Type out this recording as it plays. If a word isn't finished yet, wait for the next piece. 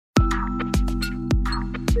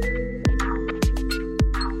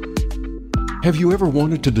Have you ever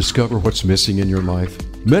wanted to discover what's missing in your life?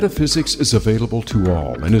 Metaphysics is available to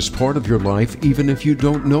all and is part of your life even if you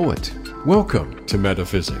don't know it. Welcome to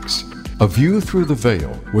Metaphysics, a view through the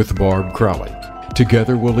veil with Barb Crowley.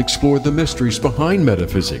 Together we'll explore the mysteries behind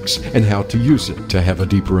metaphysics and how to use it to have a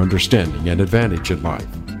deeper understanding and advantage in life.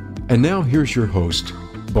 And now here's your host,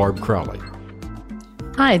 Barb Crowley.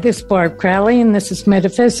 Hi, this is Barb Crowley, and this is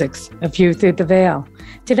Metaphysics, a view through the veil.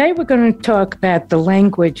 Today we're going to talk about the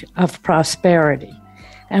language of prosperity.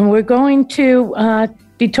 And we're going to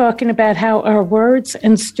be talking about how our words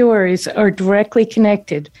and stories are directly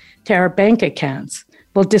connected to our bank accounts.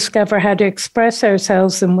 We'll discover how to express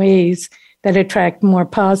ourselves in ways that attract more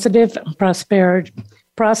positive and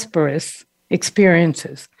prosperous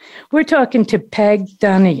experiences. We're talking to Peg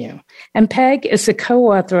Donahue, and Peg is the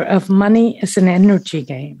co-author of Money is an Energy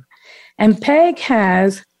Game. And Peg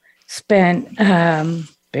has spent,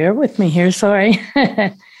 bear with me here, sorry.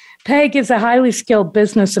 Peg is a highly skilled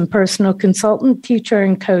business and personal consultant, teacher,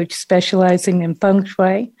 and coach specializing in feng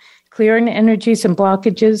shui, clearing energies and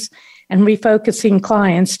blockages, and refocusing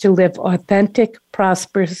clients to live authentic,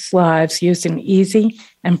 prosperous lives using easy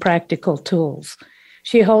and practical tools.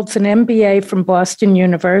 She holds an MBA from Boston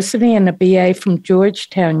University and a BA from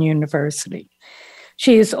Georgetown University.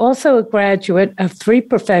 She is also a graduate of 3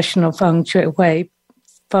 professional feng shui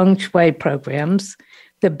programs,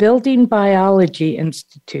 the Building Biology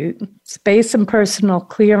Institute, Space and Personal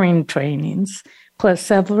Clearing trainings, plus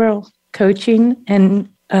several coaching and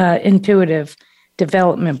intuitive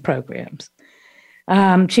development programs.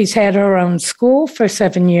 She's had her own school for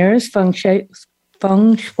 7 years, feng shui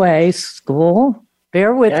school.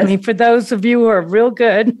 Bear with me. For those of you who are real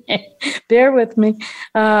good, bear with me.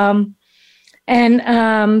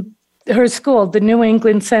 Her school, the New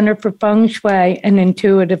England Center for Feng Shui and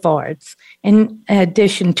Intuitive Arts, in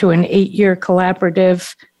addition to an 8-year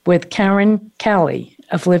collaborative with Karen Kelly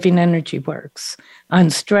of Living Energy Works on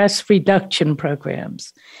stress reduction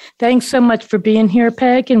programs. Thanks so much for being here,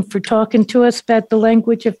 Peg, and for talking to us about the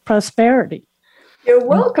language of prosperity. You're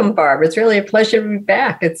welcome, Barb. It's really a pleasure to be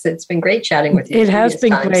back. It's been great chatting with you. It has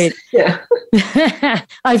been great. Yeah.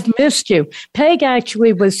 I've missed you. Peg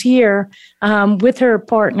actually was here with her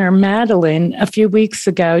partner, Madeline, a few weeks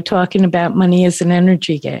ago talking about Money is an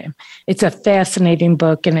Energy Game. It's a fascinating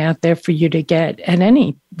book and out there for you to get at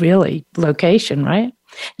any, really, location, right?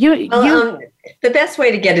 The best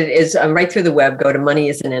way to get it is right through the web. Go to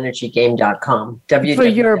moneyisanenergygame.com. For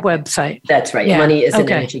your website. That's right. Yeah.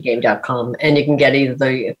 Moneyisanenergygame.com. And you can get either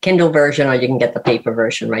the Kindle version or you can get the paper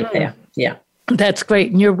version right there. Yeah. That's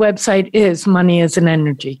great. And your website is Money is an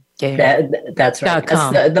Energy Game. That's right.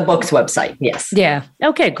 That's the book's website. Yes. Yeah.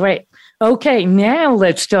 Okay, great. Okay, now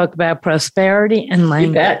let's talk about prosperity and language.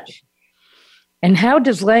 You bet. And how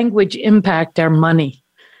does language impact our money?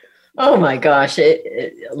 Oh my gosh,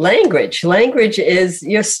 language is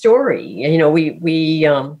your story. You know, we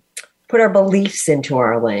put our beliefs into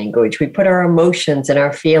our language. We put our emotions and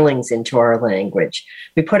our feelings into our language.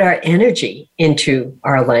 We put our energy into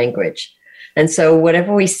our language. And so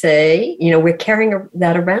whatever we say, you know, we're carrying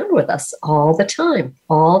that around with us all the time,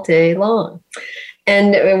 all day long.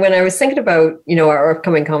 And when I was thinking about, you know, our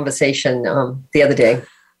upcoming conversation the other day,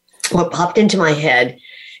 what popped into my head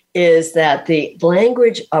is that the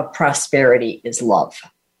language of prosperity is love.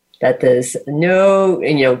 That there's no,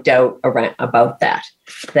 doubt about that.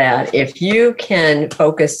 That if you can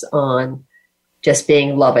focus on just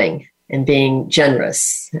being loving and being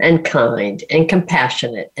generous and kind and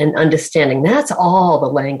compassionate and understanding, that's all the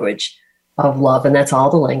language of love, and that's all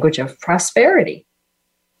the language of prosperity.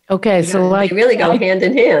 Okay, so they really go hand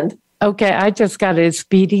in hand. Okay, I just got a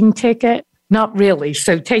speeding ticket. Not really.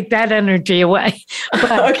 So take that energy away.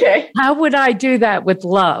 But okay. How would I do that with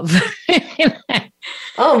love?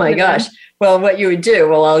 Oh my gosh. Well, what you would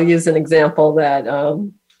do, I'll use an example that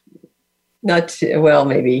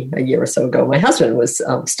maybe a year or so ago, my husband was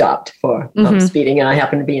stopped for speeding, and I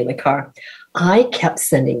happened to be in the car. I kept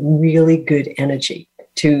sending really good energy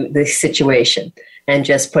to the situation and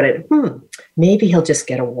just put it, maybe he'll just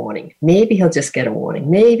get a warning. Maybe he'll just get a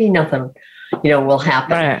warning. Maybe nothing, will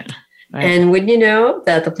happen. Right. Right. And would you know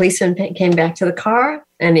that the policeman came back to the car,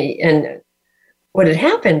 and what had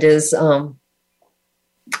happened is my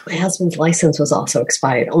husband's license was also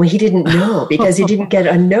expired. Only he didn't know because he didn't get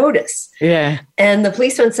a notice. Yeah. And the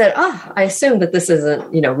policeman said, I assume that this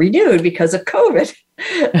isn't, renewed because of COVID.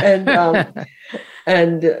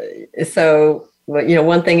 And so,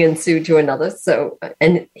 one thing ensued to another. So,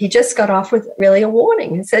 and he just got off with really a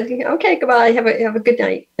warning and said, okay, goodbye. Have a good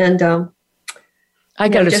night. And I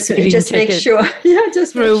got a speeding just make ticket sure. Yeah,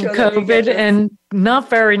 just through make sure COVID, and not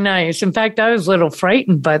very nice. In fact, I was a little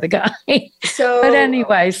frightened by the guy. So, but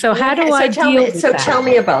anyway, so how do I deal with that? So tell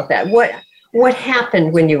me about that. What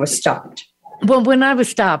happened when you were stopped? Well, when I was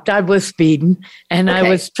stopped, I was speeding, and I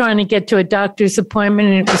was trying to get to a doctor's appointment,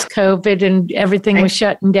 and it was COVID, and everything was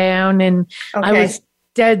shutting down, and I was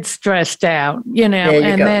dead stressed out,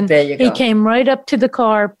 then he came right up to the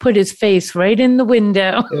car, put his face right in the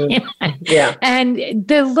window. Yeah. And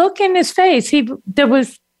the look in his face, there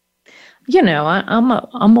was,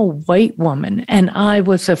 I'm a white woman, and I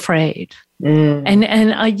was afraid.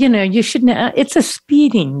 And you shouldn't, it's a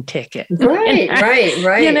speeding ticket. Right.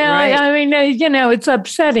 I mean, it's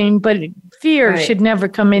upsetting, but fear should never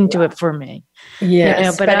come into it for me.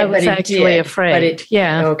 Yes, but I was actually afraid.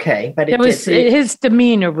 Okay, but his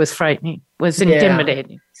demeanor was frightening, was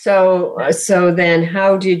intimidating. So then,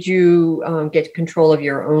 how did you get control of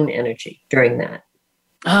your own energy during that?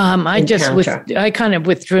 I kind of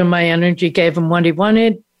withdrew my energy, gave him what he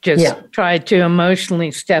wanted, tried to emotionally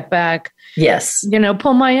step back. Yes,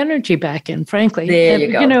 pull my energy back in. Frankly, there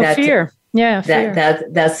you go. Fear. Yeah, fear.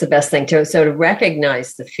 That's the best thing to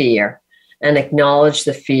recognize the fear. And acknowledge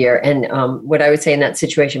the fear. And what I would say in that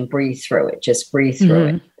situation, breathe through it. Just breathe through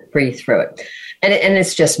it. Breathe through it. And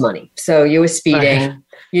it's just money. So you were speeding.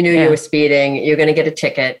 You knew you were speeding. You're going to get a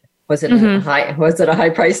ticket. Was it a high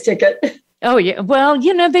price ticket? Oh, yeah. Well,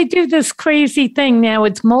 they do this crazy thing now.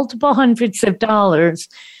 It's multiple hundreds of dollars,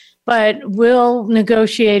 but we'll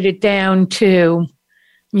negotiate it down to,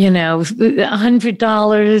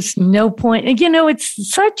 $100, no point.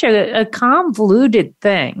 It's such a convoluted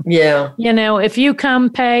thing. Yeah. If you come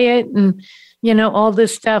pay it and, all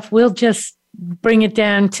this stuff, we'll just bring it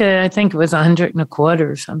down to, I think it was 100 and a quarter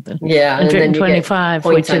or something. Yeah. 125.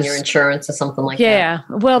 Points on your insurance or something like that. Yeah.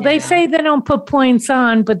 Well, they say they don't put points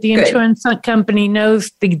on, but the insurance company knows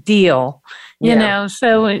the deal,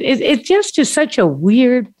 so it just is such a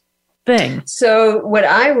weird thing. So what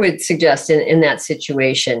I would suggest in that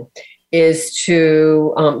situation is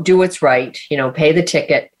to do what's right, pay the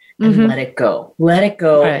ticket and let it go. Let it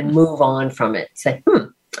go and move on from it. Say,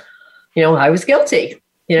 I was guilty.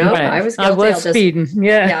 I was guilty. I was speeding.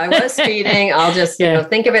 I was speeding. I'll just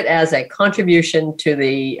think of it as a contribution to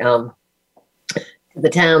the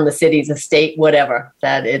town, the city's estate, whatever,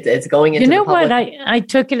 that it's going into the public. What? I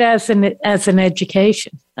took it as an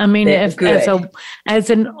education. I mean, as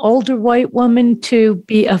an older white woman to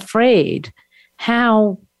be afraid,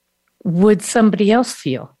 how would somebody else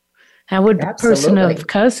feel? How would a person of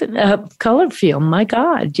color feel? My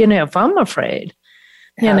God, if I'm afraid,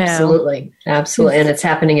 Absolutely. And it's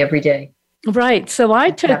happening every day. Right. So I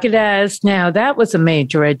took it as, now that was a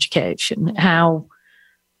major education, how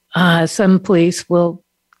some police will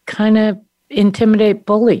kind of intimidate,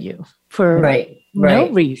 bully you for no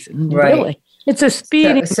reason, really. It's a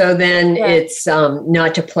speeding. So then it's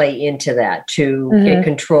not to play into that, to get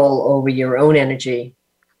control over your own energy.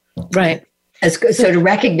 Right. So to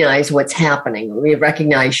recognize what's happening, we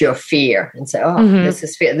recognize your fear and say, this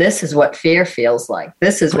is fear. This is what fear feels like.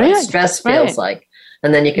 This is what stress feels like.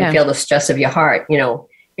 And then you can feel the stress of your heart,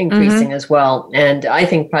 increasing as well. And I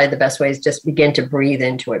think probably the best way is just begin to breathe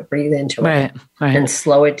into it, and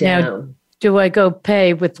slow it down. Now, do I go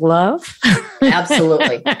pay with love?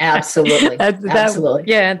 Absolutely. Absolutely. Absolutely.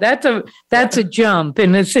 Yeah, that's a jump.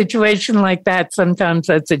 In a situation like that, sometimes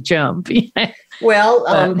that's a jump.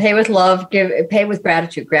 Well, pay with love, pay with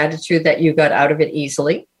gratitude that you got out of it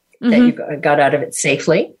easily, that you got out of it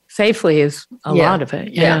safely. Safely is a lot of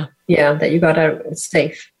it. Yeah, that you got out of it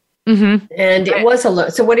safe. Mm-hmm. And it was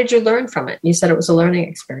so what did you learn from it? You said it was a learning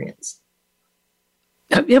experience.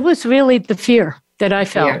 It was really the fear that I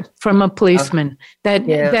felt from a policeman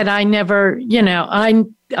that I never,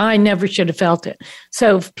 I never should have felt it.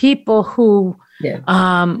 So people who,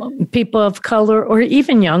 people of color or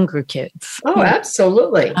even younger kids. Oh,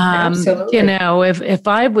 absolutely. Absolutely. If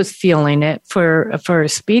I was feeling it for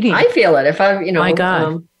speeding. I feel it. If I, my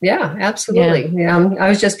God. Absolutely. Yeah. I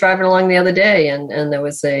was just driving along the other day and there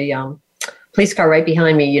was a police car right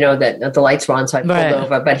behind me, that the lights were on, so I pulled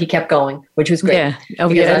over, but he kept going, which was great. Yeah.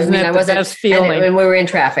 Isn't that the best feeling? When we were in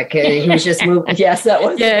traffic, he was just moving. Yes, that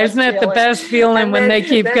was. Yeah, isn't that the best feeling when they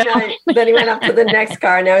keep going? Then he went up to the next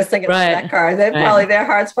car, and I was thinking of that car. Their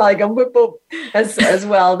heart's probably going boop boop as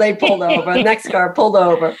well. They pulled over. The next car pulled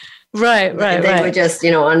over. Right. They were just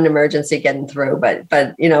on an emergency getting through, but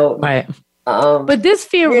Right. But this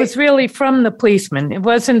fear was really from the policeman. It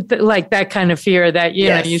wasn't like that kind of fear that,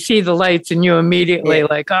 you see the lights and you immediately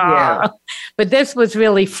But this was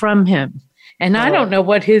really from him. And I don't know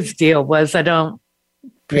what his deal was. I don't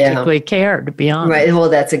particularly care, to be honest. Right. Well,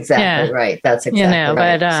 that's exactly right. That's exactly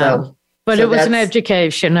right. But it was an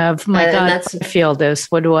education of, my God, I feel this.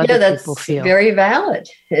 What do other people feel? That's very valid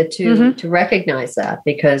to recognize that,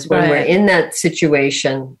 because when we're in that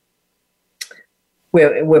situation,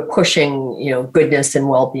 we're pushing, goodness and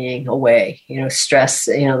well-being away. Stress.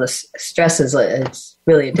 The stress it's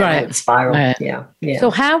really a downward spiral. Right. Yeah. So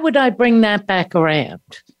how would I bring that back around?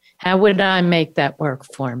 How would I make that work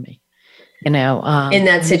for me? In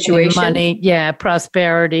that situation, money,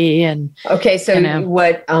 prosperity, and okay. So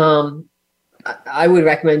what I would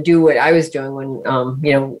recommend, do what I was doing when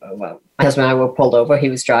my husband and I were pulled over. He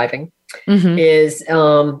was driving. Is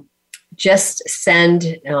just send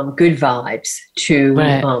good vibes to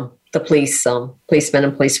the policemen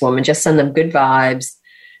and policewomen. Just send them good vibes.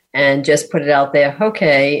 And just put it out there.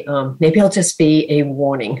 Okay, maybe it'll just be a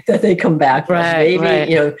warning that they come back.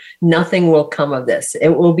 Maybe nothing will come of this.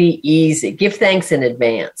 It will be easy. Give thanks in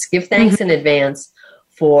advance. Give thanks in advance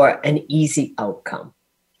for an easy outcome.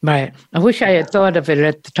 Right. I wish I had thought of it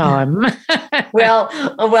at the time. Well,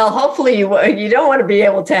 hopefully you don't want to be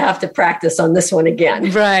able to have to practice on this one again.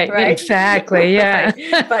 Right. Exactly. Yeah.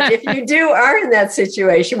 But if you are in that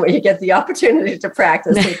situation where you get the opportunity to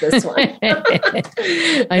practice with this one.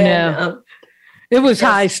 I know. It was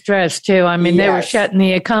high stress too. I mean, they were shutting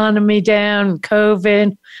the economy down,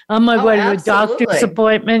 COVID, on my way to a doctor's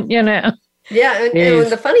appointment, Yeah,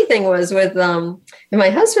 and the funny thing was with in my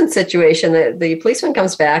husband's situation, the policeman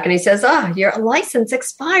comes back and he says, your license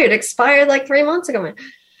expired like 3 months ago.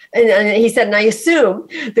 And he said, and I assume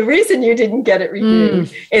the reason you didn't get it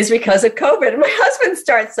renewed is because of COVID. And my husband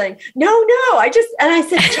starts saying, no, I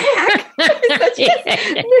said, Jack.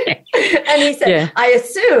 And he said, I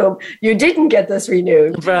assume you didn't get this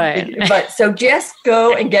renewed. Right. But so just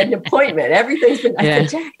go and get an appointment. I said,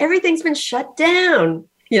 Jack, everything's been shut down.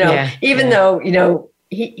 Even though,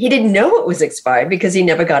 he didn't know it was expired because he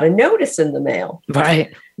never got a notice in the mail.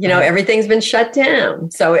 Right. Everything's been shut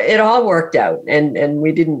down. So it all worked out, and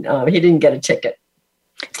he didn't get a ticket.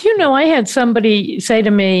 Do you know, I had somebody say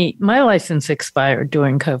to me, my license expired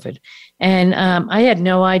during COVID, and I had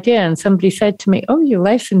no idea. And somebody said to me, your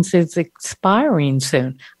license is expiring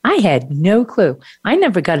soon. I had no clue. I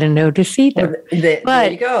never got a notice either. But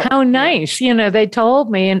there you go. How nice. They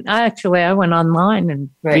told me, and I went online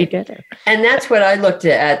and redid it. And that's what I looked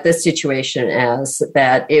at this situation as,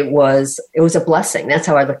 that it was a blessing. That's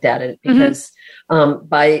how I looked at it, because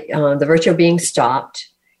by the virtue of being stopped,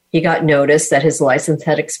 he got notice that his license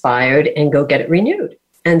had expired and go get it renewed.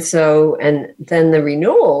 And then the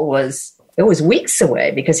renewal was weeks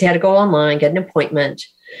away because he had to go online, get an appointment,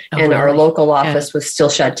 and our local office was still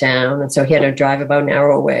shut down. And so he had to drive about an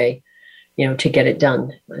hour away, to get it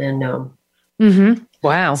done. And,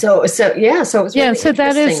 wow. So it was really interesting.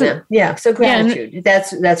 That is, so gratitude.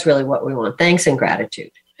 That's really what we want. Thanks and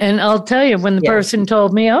gratitude. And I'll tell you, when the person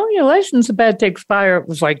told me, your license is about to expire, it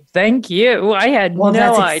was like, thank you. I had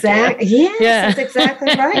no idea. That's exactly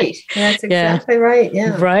right. That's exactly right.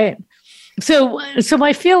 Yeah. Right. So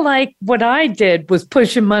I feel like what I did was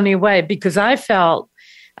pushing money away because I felt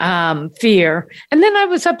fear. And then I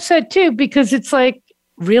was upset too, because it's like,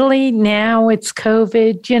 really, now it's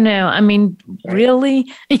COVID, I mean,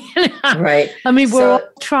 really? Right. I mean, we're all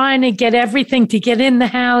trying to get everything to get in the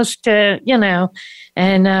house to,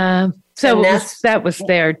 and that was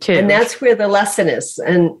there too. And that's where the lesson is.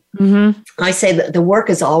 And I say that the work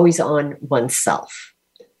is always on oneself.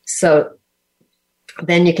 So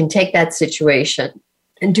then you can take that situation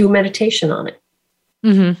and do meditation on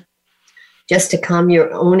it. Just to calm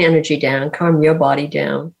your own energy down, calm your body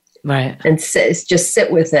down. Right. And just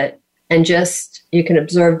sit with it, and you can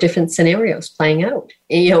observe different scenarios playing out,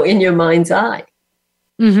 in your mind's eye.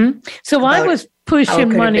 So I was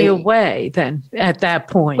pushing money away then at that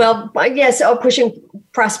point. Well, yes, pushing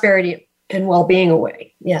prosperity and well-being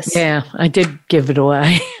away. Yes. Yeah, I did give it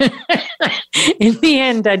away. In the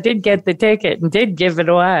end, I did get the ticket and did give it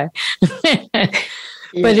away.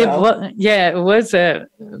 But it was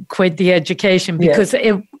quite the education, because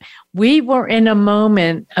we were in a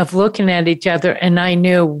moment of looking at each other, and I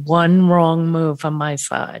knew one wrong move on my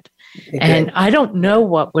side. Okay. And I don't know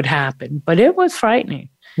what would happen, but it was frightening.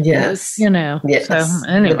 Yes. Yes. So,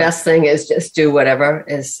 anyway. The best thing is just do whatever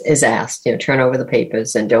is asked, turn over the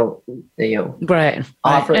papers and don't,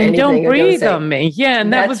 offer anything. And don't breathe on me. Yeah.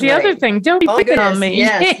 And that was the other thing. Don't breathe on me.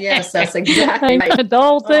 Yes, that's exactly right. The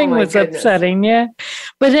whole thing was upsetting. Yeah.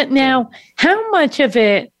 But now, how much of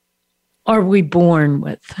it are we born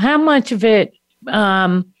with? How much of it,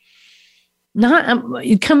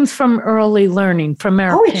 it comes from early learning from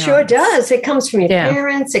our parents. Sure does. It comes from your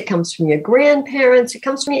parents. It comes from your grandparents. It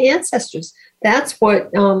comes from your ancestors. That's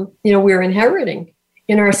what, we're inheriting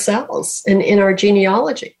in our cells and in our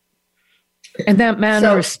genealogy. And that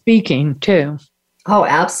manner of speaking, too. Oh,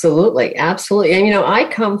 absolutely. Absolutely. And, I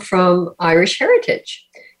come from Irish heritage.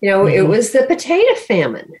 It was the potato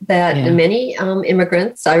famine that many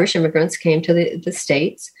Irish immigrants came to the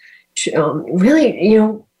States.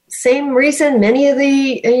 Really, same reason many of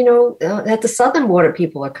the, that the Southern border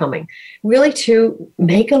people are coming, really to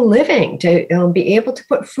make a living, to be able to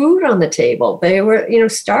put food on the table. They were,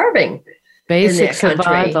 starving. Basic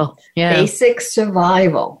survival. Yeah. Basic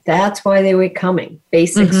survival. That's why they were coming.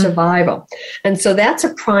 Basic survival. And so that's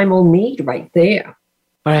a primal need right there.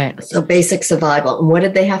 Right. So basic survival. And what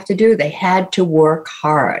did they have to do? They had to work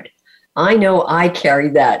hard. I know I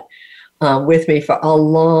carried that with me for a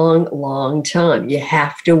long, long time. You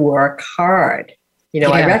have to work hard.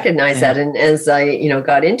 I recognize that. And as I,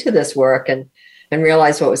 got into this work and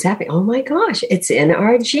realized what was happening, oh my gosh, it's in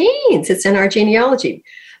our genes. It's in our genealogy.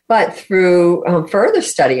 But through further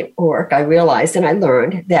study and work, I realized and I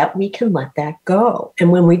learned that we can let that go.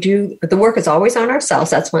 And when we do, the work is always on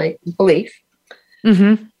ourselves. That's my belief.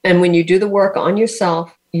 Mm-hmm. And when you do the work on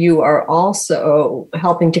yourself, you are also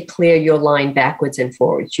helping to clear your line backwards and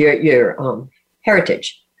forwards, your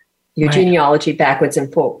heritage, your genealogy backwards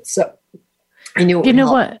and forwards. So I knew it would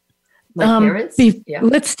help. My parents?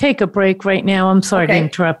 Let's take a break right now. I'm sorry to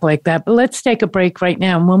interrupt like that, but let's take a break right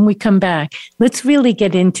now. And when we come back, let's really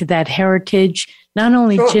get into that heritage, not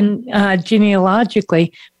only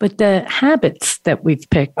genealogically, but the habits that we've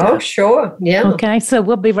picked up. Oh, sure. Yeah. Okay, so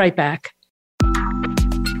we'll be right back.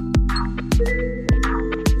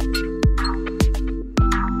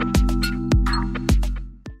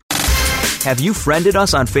 Have you friended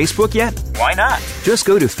us on Facebook yet? Why not? Just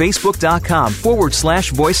go to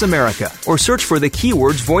facebook.com/Voice America or search for the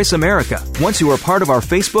keywords Voice America. Once you are part of our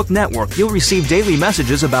Facebook network, you'll receive daily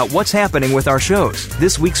messages about what's happening with our shows,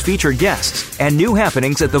 this week's featured guests, and new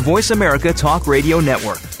happenings at the Voice America Talk Radio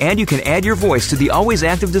Network. And you can add your voice to the always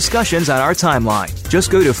active discussions on our timeline. Just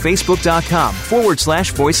go to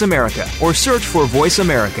facebook.com/Voice America or search for Voice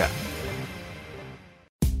America.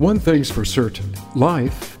 One thing's for certain,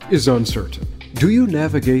 life is uncertain. Do you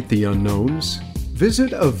navigate the unknowns?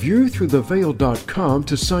 Visit aviewthroughtheveil.com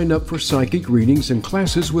to sign up for psychic readings and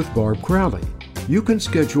classes with Barb Crowley. You can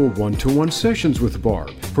schedule one-to-one sessions with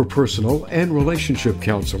Barb for personal and relationship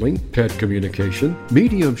counseling, pet communication,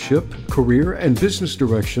 mediumship, career and business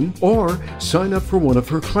direction, or sign up for one of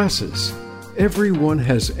her classes. Everyone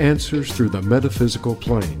has answers through the metaphysical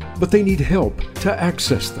plane, but they need help to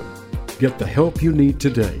access them. Get the help you need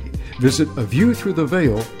today. Visit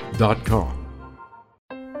aviewthroughtheveil.com.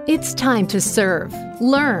 It's time to serve,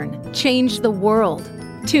 learn, change the world.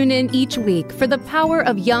 Tune in each week for The Power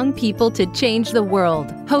of Young People to Change the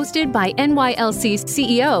World, hosted by NYLC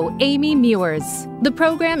CEO Amy Mewers. The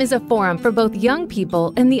program is a forum for both young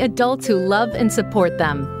people and the adults who love and support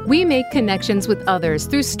them. We make connections with others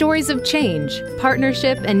through stories of change,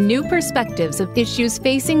 partnership, and new perspectives of issues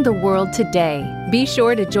facing the world today. Be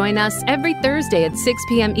sure to join us every Thursday at 6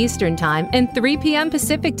 p.m. Eastern Time and 3 p.m.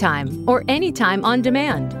 Pacific Time, or anytime on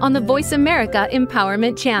demand on the Voice America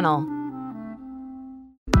Empowerment Channel.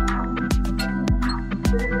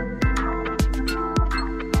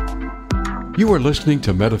 You are listening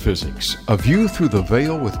to Metaphysics, A View Through the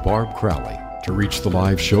Veil with Barb Crowley. To reach the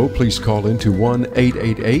live show, please call into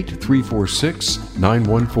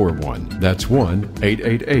 1-888-346-9141. That's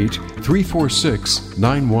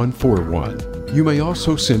 1-888-346-9141. You may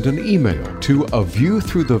also send an email to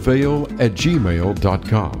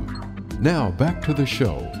aviewthroughtheveil@gmail.com. Now, back to the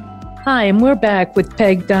show. Hi, and we're back with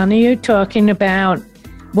Peg Donahue talking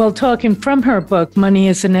from her book, Money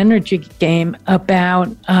is an Energy Game, about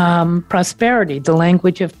prosperity, the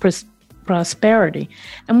language of prosperity.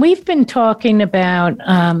 And we've been talking about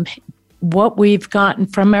what we've gotten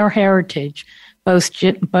from our heritage, both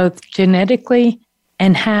genetically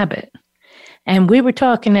and habit. And we were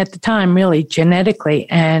talking at the time really genetically,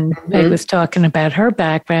 and Peg was talking about her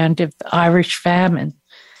background of the Irish famine.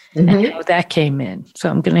 And how that came in. So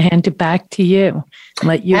I'm going to hand it back to you and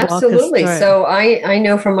let you walk us through. So I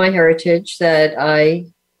know from my heritage that I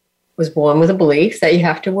was born with a belief that you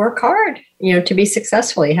have to work hard, to be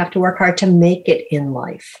successful. You have to work hard to make it in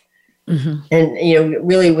life. And,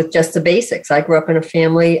 really with just the basics. I grew up in a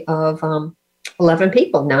family of 11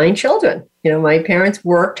 people, 9 children. My parents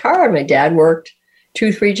worked hard. My dad worked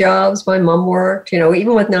 2-3 jobs. My mom worked,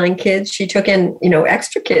 even with 9 kids, she took in,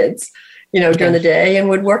 extra kids. During the day and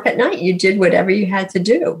would work at night. You did whatever you had to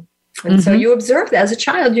do. And so you observed that. As a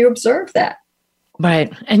child, you observed that.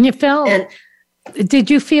 Right. And you felt Did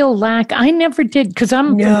you feel lack? I never did, because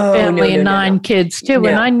I'm from a family of 9 kids too,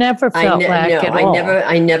 and I never felt lack at all.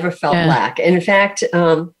 I never felt lack. And in fact,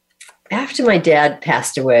 after my dad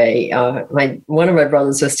passed away, one of my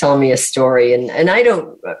brothers was telling me a story, and I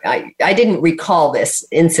didn't recall this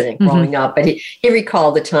incident growing up, but he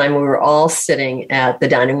recalled the time we were all sitting at the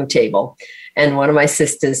dining room table, and one of my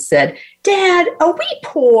sisters said, "Dad, are we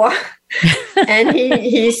poor?" And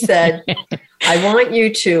he said, "I want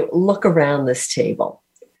you to look around this table.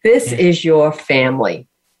 This is your family.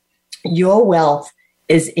 Your wealth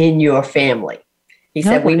is in your family." He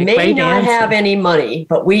said, "We may not have any money,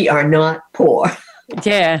 but we are not poor."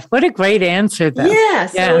 Yeah, what a great answer, though. Yeah,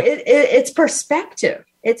 so it's perspective.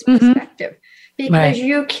 It's perspective. Because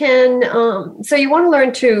you can, so you want to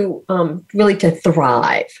learn to really to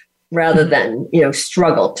thrive rather than,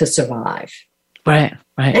 struggle to survive. Right.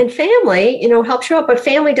 And family, helps you out, but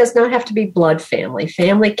family does not have to be blood family.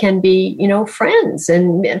 Family can be, friends,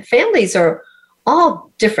 and families are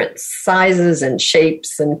all different sizes and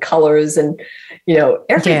shapes and colors and,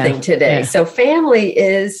 everything today. Yeah. So family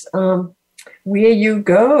is where you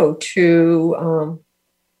go to,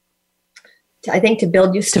 I think, to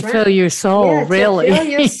build your strength. To fill your soul, really. To fill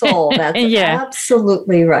your soul. That's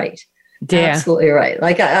absolutely right. Yeah. Absolutely right.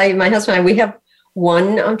 Like my husband and I, we have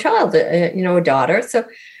one child, a daughter. So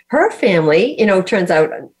her family, turns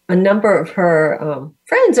out a number of her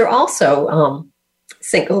friends are also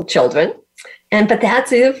single children. But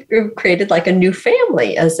that's created like a new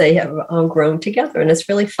family as they have grown together. And it's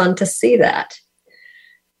really fun to see that.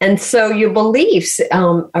 And so your beliefs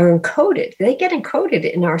are encoded. They get encoded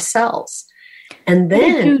in ourselves. And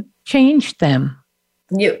then you change them.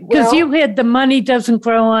 Because you had the money doesn't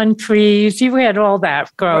grow on trees. You had all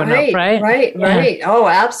that growing up, right? Right. Oh,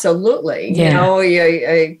 absolutely. Yeah.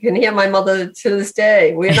 I can hear my mother to this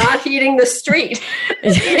day. We're not heating the street.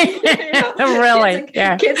 Really?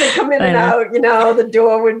 Kids would come in and out. The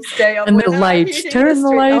door would stay open. And the lights. Turn the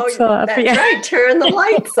lights off. That's right. Turn the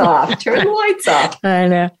lights off. Turn the lights off. I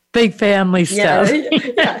know. Big family stuff.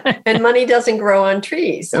 Yeah. And money doesn't grow on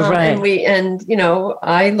trees. Right. And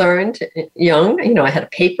I learned young, I had a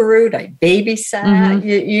paper route, I babysat. Mm-hmm.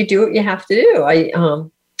 You do what you have to do. I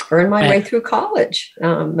earned my way through college.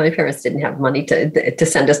 My parents didn't have money to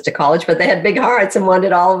send us to college, but they had big hearts and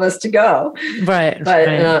wanted all of us to go. Right.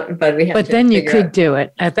 But we had But then you could do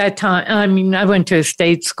it at that time. I mean, I went to a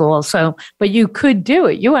state school, but you could do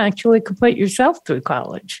it. You actually could put yourself through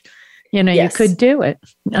college. You could do it.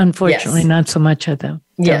 Unfortunately, not so much of them.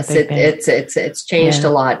 Yes, it's changed a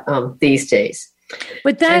lot these days.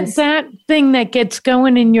 But that thing that gets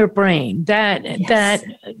going in your brain, that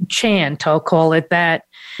chant, I'll call it that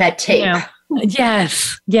tape.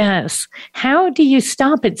 Yes. How do you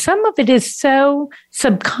stop it? Some of it is so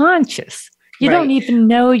subconscious. You don't even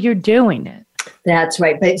know you're doing it. That's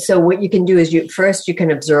right. But so what you can do is you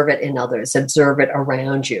can observe it in others, observe it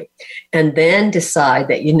around you, and then decide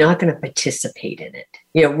that you're not going to participate in it.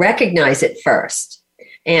 Recognize it first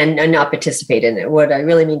and not participate in it. What I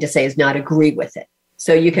really mean to say is not agree with it.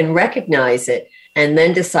 So you can recognize it and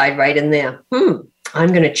then decide right in there, I'm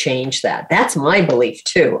going to change that. That's my belief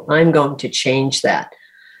too. I'm going to change that.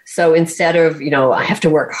 So instead of, I have to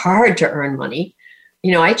work hard to earn money,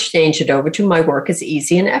 I change it over to my work is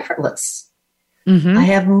easy and effortless. Mm-hmm. I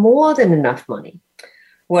have more than enough money.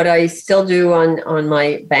 What I still do on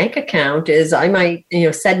my bank account is I might,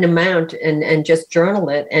 set an amount and just journal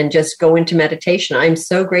it and just go into meditation. I'm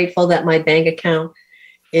so grateful that my bank account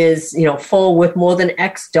is, full with more than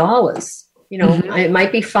X dollars. It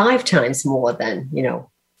might be 5 times more than,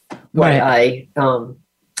 what I,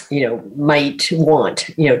 might want,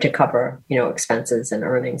 to cover, expenses and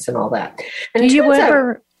earnings and all that. And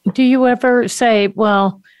do you ever say,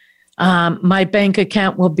 well, my bank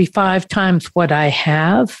account will be 5 times what I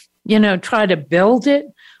have, try to build it?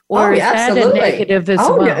 Or is that a negative as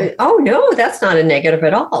well? No, that's not a negative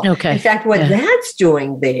at all. Okay. In fact, what that's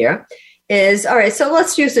doing there is, all right, so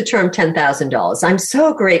let's use the term $10,000. I'm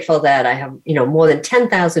so grateful that I have, more than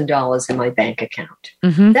 $10,000 in my bank account.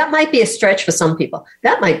 Mm-hmm. That might be a stretch for some people.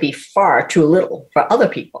 That might be far too little for other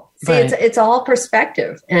people. See, it's all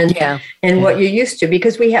perspective and what you're used to,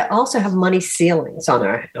 because we also have money ceilings on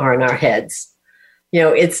our heads.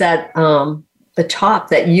 It's at the top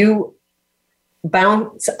that you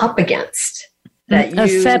bounce up against. A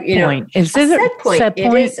set point. Is this a set point?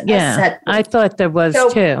 It is a set point. I thought there was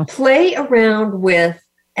too. Play around with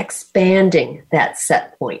expanding that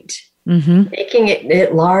set point, making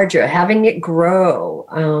it larger, having it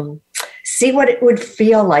grow. See what it would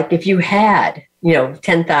feel like if you had,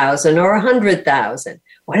 10,000 or 100,000.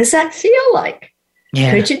 What does that feel like?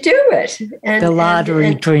 Yeah. Could you do it? And, the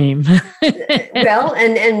lottery dream. Well,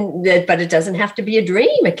 but it doesn't have to be a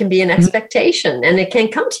dream. It can be an expectation, and it can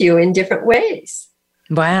come to you in different ways.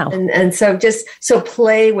 Wow. And so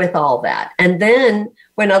play with all that. And then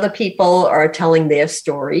when other people are telling their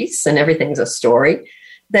stories, and everything's a story,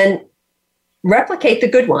 then replicate the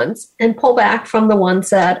good ones and pull back from the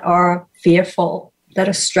ones that are fearful, that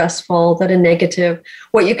are stressful, that are negative.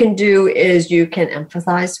 What you can do is you can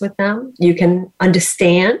empathize with them. You can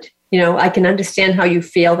understand, I can understand how you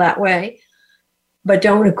feel that way, but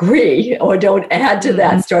don't agree or don't add to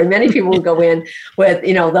that story. Many people will go in with,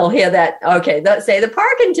 they'll hear that, okay, they'll say the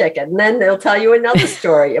parking ticket, and then they'll tell you another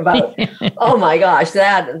story about, oh my gosh,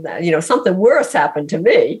 that something worse happened to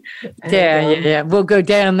me. And, yeah. We'll go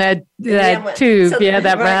down that tube,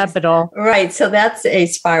 that rabbit hole. Right. So that's a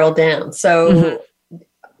spiral down. So,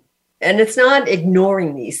 and it's not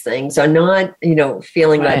ignoring these things or not,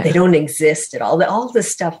 feeling like they don't exist at all. All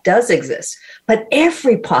this stuff does exist, but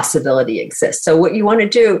every possibility exists. So what you want to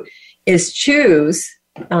do is choose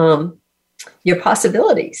your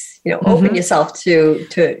possibilities, open yourself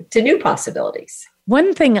to new possibilities.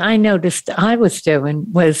 One thing I noticed I was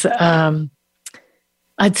doing was I'd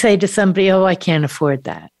say to somebody, oh, I can't afford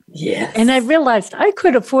that. Yes. And I realized I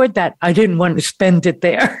could afford that. I didn't want to spend it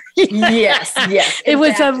there. Yes. It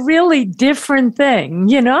was a really different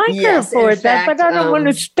thing. I could afford that, but I don't want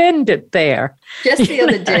to spend it there. Just the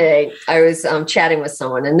other day, I was chatting with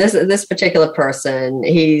someone, and this particular person,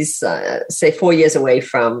 he's, say, 4 years away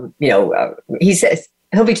from, he says,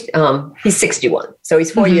 he's 61. So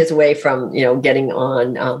he's 4 years away from, getting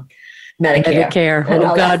on Medicare.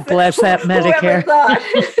 Oh, God bless that Medicare. Thought,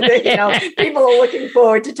 people are looking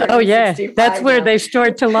forward to turning 65 that's where they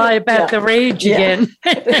start to lie about the rage again.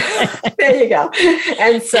 There you go.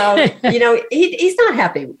 And so, he's not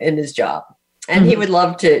happy in his job, and he would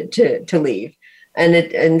love to leave.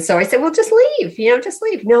 And so I said, well, just leave, just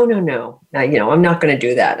leave. No. I'm not going to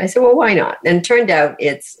do that. I said, well, why not? And it turned out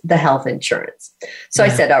it's the health insurance. So I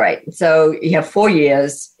said, all right, so you have 4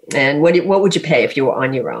 years. And what would you pay if you were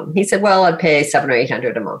on your own? He said, well, I'd pay $700 or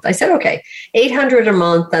 $800 a month. I said, okay, $800 a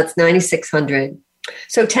month, that's $9,600.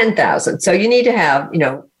 So $10,000. So you need to have,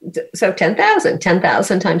 so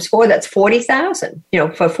 $10,000 times 4, that's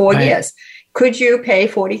 $40,000, for 4 years. Could you pay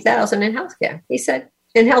 $40,000 in healthcare? He said,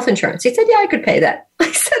 in health insurance. He said, yeah, I could pay that.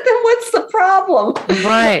 I said, then what's the problem?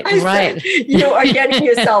 Right. Said, you are getting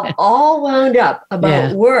yourself all wound up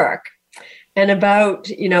about work and about,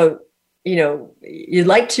 you'd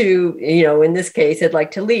like to, in this case, I'd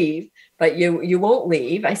like to leave, but you won't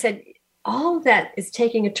leave. I said, all of that is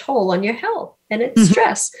taking a toll on your health, and it's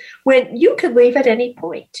stress when you could leave at any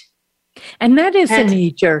point. And that is a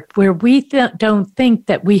knee jerk where we don't think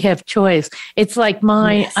that we have choice. It's like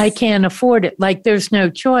I can't afford it. Like there's no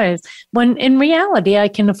choice. When in reality, I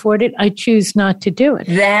can afford it. I choose not to do it.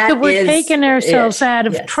 So we're taking ourselves out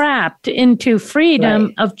of trapped into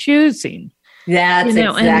freedom of choosing. That's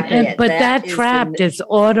exactly it. But that trap is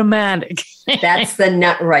automatic. That's the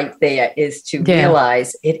nut right there, is to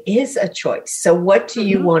realize it is a choice. So what do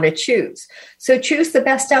you want to choose? So choose the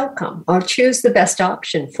best outcome, or choose the best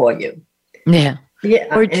option for you. Yeah.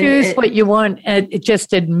 Or choose what you want and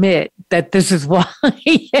just admit that this is why.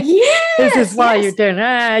 This is why you're doing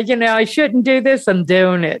it. I shouldn't do this. I'm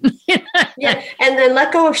doing it. And then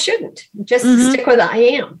let go of shouldn't. Just stick with I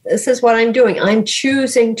am. This is what I'm doing. I'm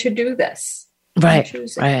choosing to do this. Right.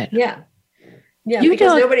 Yeah,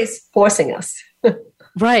 because nobody's forcing us.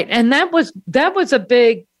 Right. And that was a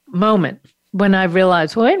big moment when I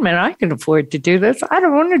realized, wait a minute, I can afford to do this. I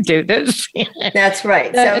don't want to do this. That's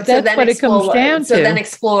right. That's what it comes down to. So then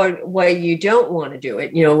explore why you don't want to do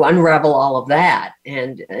it, unravel all of that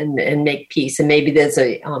and make peace. And maybe there's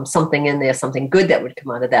something in there, something good that would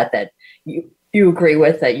come out of that you agree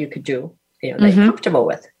with, that you could do, that you're comfortable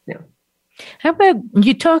with. How about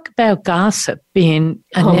you talk about gossip being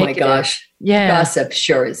a negative? My gosh. Yeah. Gossip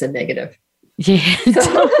sure is a negative. Yeah.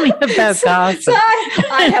 Tell me about gossip. So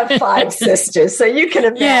I have 5 sisters, so you can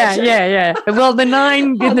imagine. Yeah. Well, the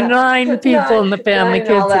nine people in the family,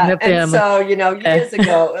 kids in the family. And so, years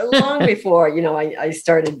ago, long before, I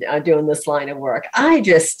started doing this line of work, I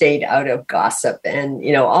just stayed out of gossip and,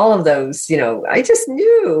 all of those, I just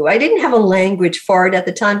knew. I didn't have a language for it at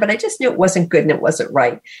the time, but I just knew it wasn't good and it wasn't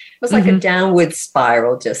right. It was like a downward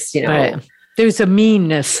spiral, just, Right. There's a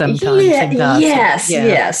meanness sometimes in gossip.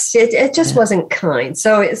 Yes. It just wasn't kind.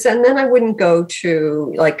 So and then I wouldn't go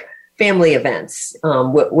to like family events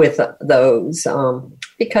with those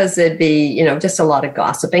because there'd be, just a lot of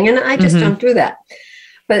gossiping. And I just don't do that.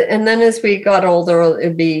 And then as we got older,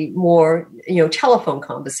 it'd be more, telephone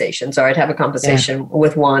conversations, or I'd have a conversation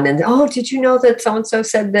with one and, oh, did you know that so-and-so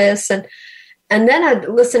said this? And then I'd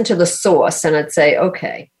listen to the source and I'd say,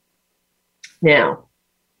 okay, now,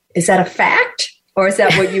 is that a fact? Or is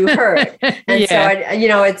that what you heard? And so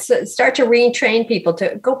I'd start to retrain people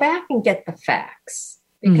to go back and get the facts.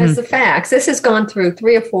 Because the facts, this has gone through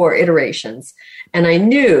 3 or 4 iterations. And I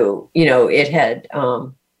knew, it had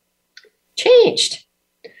changed.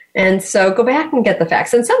 And so go back and get the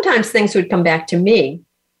facts. And sometimes things would come back to me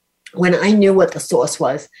when I knew what the source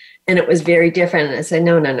was. And it was very different. And I said,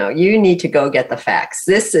 no, you need to go get the facts.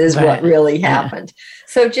 This is what really happened.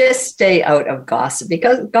 So just stay out of gossip,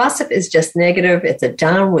 because gossip is just negative. It's a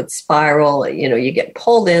downward spiral. You get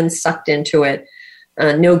pulled in, sucked into it.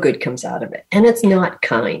 No good comes out of it. And it's not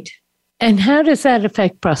kind. And how does that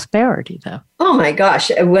affect prosperity, though? Oh, my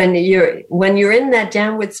gosh. When you're in that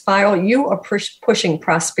downward spiral, you are pushing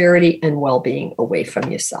prosperity and well-being away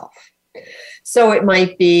from yourself. So it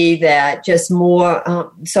might be that just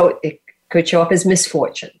more, so it could show up as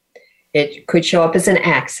misfortune. It could show up as an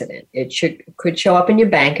accident. It could show up in your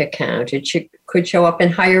bank account. It could show up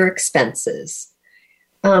in higher expenses.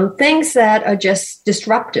 Things that are just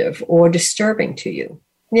disruptive or disturbing to you.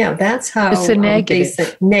 Yeah, that's how it's a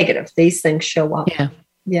negative. These things show up.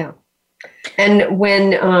 Yeah. And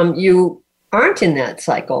when you aren't in that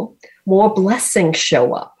cycle, more blessings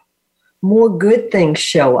show up. More good things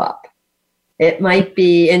show up. It might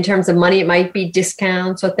be, in terms of money, it might be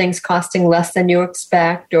discounts or things costing less than you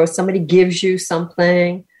expect, or somebody gives you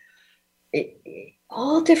something.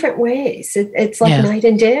 All different ways. It's like night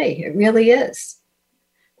and day. It really is.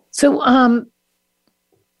 So,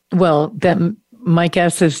 then my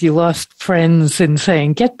guess is you lost friends in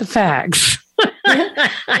saying, get the facts.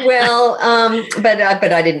 Well, but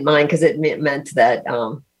I didn't mind, because it meant that,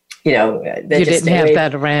 you didn't have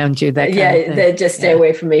that around you. They'd just stay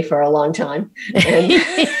away from me for a long time. And,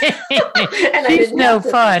 and She's no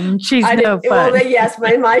fun. She's no fun. Well, yes,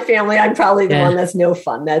 my family, I'm probably the one that's no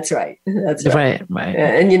fun. That's right. That's right. Right.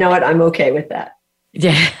 And you know what? I'm okay with that.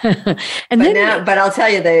 Yeah. But I'll tell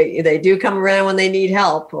you, they do come around when they need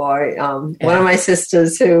help. Or one of my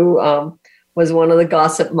sisters who was one of the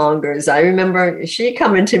gossip mongers, I remember she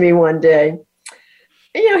coming to me one day.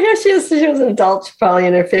 Here she is. She was an adult, probably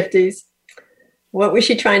in her 50s. What was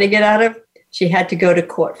she trying to get out of? She had to go to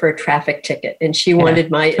court for a traffic ticket, and she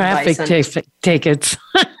wanted my advice on tickets.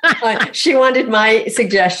 She wanted my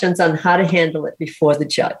suggestions on how to handle it before the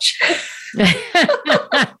judge.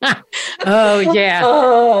 Oh yeah.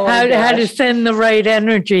 How to send the right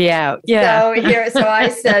energy out. Yeah. So I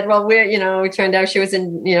said, well, it turned out she was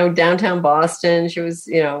in, downtown Boston. She was,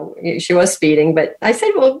 she was speeding, but I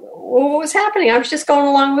said, well, what was happening? I was just going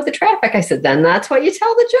along with the traffic. I said, then that's what you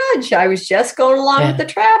tell the judge. I was just going along with the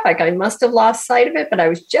traffic. I must have lost sight of it, but I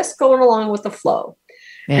was just going along with the flow.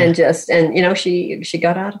 Yeah. And she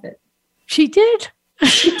got out of it. She did.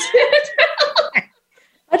 She did.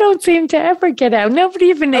 I don't seem to ever get out. Nobody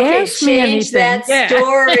even asked me anything. Change that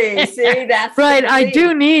story. See, that's right. I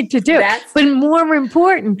do need to do it. But more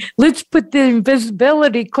important, let's put the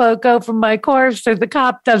invisibility cloak over my car so the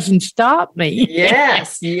cop doesn't stop me.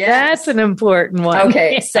 Yes. That's an important one.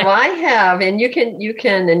 Okay, so I have, and you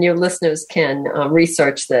can, and your listeners can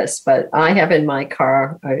research this, but I have in my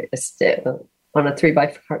car on a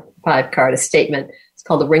 3x5 card a statement. It's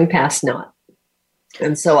called the ring pass knot.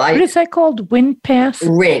 And so what is that called? Wind pass?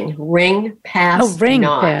 Ring pass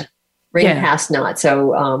knot. Pass knot.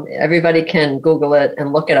 So everybody can Google it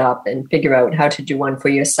and look it up and figure out how to do one for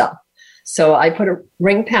yourself. So I put a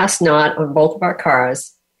ring pass knot on both of our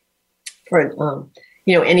cars for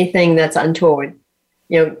anything that's untoward.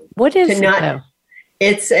 What is it? Though?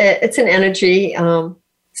 It's an energy. So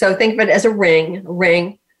think of it as a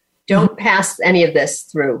ring. Don't pass any of this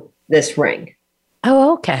through this ring.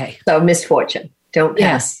 Oh, okay. So misfortune. Don't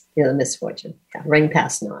pass the misfortune. Yeah. Ring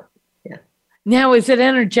pass knot. Yeah. Now, is it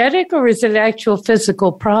energetic or is it actual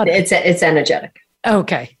physical product? It's energetic.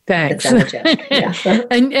 Okay, thanks. It's energetic. Yeah.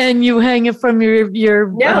 and you hang it from your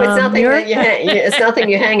No, it's nothing that you hang. It's nothing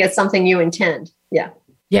you hang. It's something you intend. Yeah.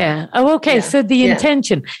 Yeah. Oh, okay. Yeah. So the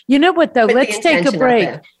intention. You know what, though? Let's take a break.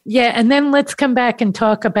 Yeah, and then let's come back and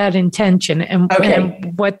talk about intention and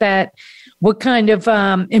what kind of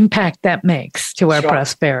impact that makes to our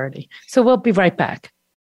prosperity. So we'll be right back.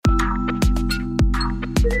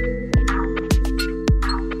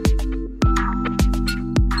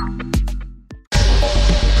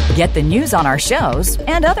 Get the news on our shows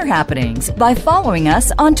and other happenings by following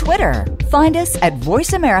us on Twitter. Find us at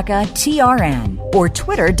VoiceAmericaTRN or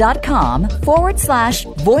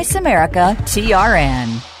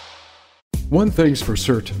twitter.com/VoiceAmericaTRN. One thing's for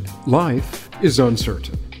certain, life is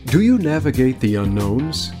uncertain. Do you navigate the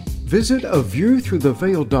unknowns? Visit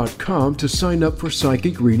aviewthroughtheveil.com to sign up for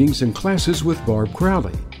psychic readings and classes with Barb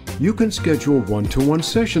Crowley. You can schedule one-to-one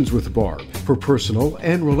sessions with Barb for personal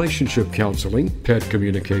and relationship counseling, pet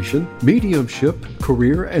communication, mediumship,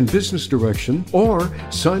 career and business direction, or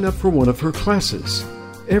sign up for one of her classes.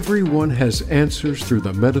 Everyone has answers through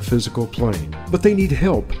the metaphysical plane, but they need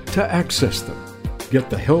help to access them. Get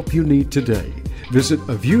the help you need today. Visit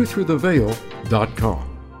aviewthroughtheveil.com.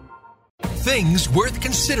 Things Worth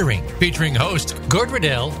Considering, featuring host Gord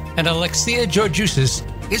Riddell and Alexia Georgiousis,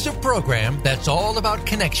 is a program that's all about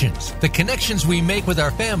connections. The connections we make with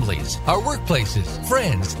our families, our workplaces,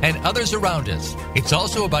 friends, and others around us. It's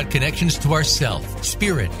also about connections to ourself,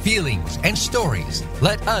 spirit, feelings, and stories.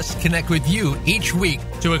 Let us connect with you each week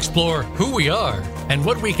to explore who we are and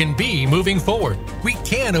what we can be moving forward. We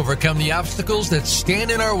can overcome the obstacles that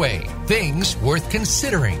stand in our way. Things Worth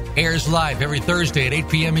Considering airs live every Thursday at 8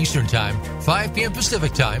 p.m. Eastern Time, 5 p.m.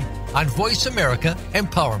 Pacific Time on Voice America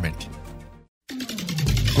Empowerment.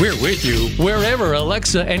 We're with you wherever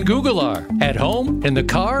Alexa and Google are. At home, in the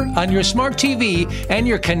car, on your smart TV, and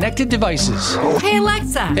your connected devices. Hey,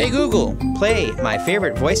 Alexa. Hey, Google. Play my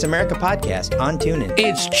favorite Voice America podcast on TuneIn.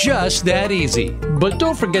 It's just that easy. But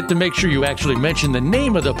don't forget to make sure you actually mention the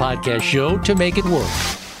name of the podcast show to make it work.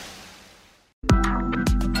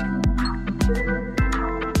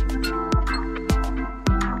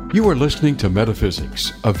 You are listening to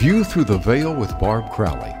Metaphysics, A View Through the Veil with Barb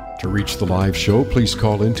Crowley. To reach the live show, please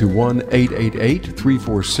call into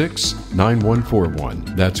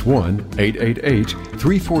 1-888-346-9141. That's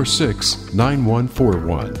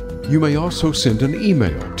 1-888-346-9141. You may also send an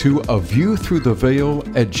email to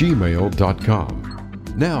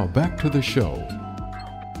aviewthroughtheveil@gmail.com. Now, back to the show.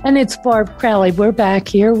 And it's Barb Crowley. We're back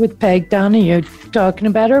here with Peg Donahue talking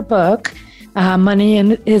about her book, Money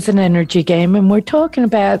is an Energy Game, and we're talking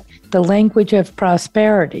about the language of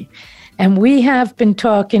prosperity. And we have been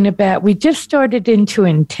talking about, we just started into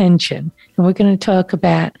intention, and we're going to talk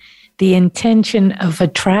about the intention of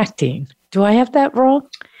attracting. Do I have that wrong?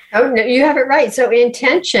 Oh, no, you have it right. So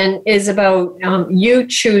intention is about you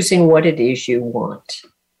choosing what it is you want.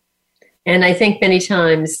 And I think many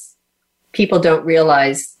times people don't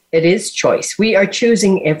realize it is choice. We are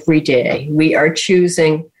choosing every day. We are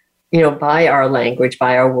choosing, by our language,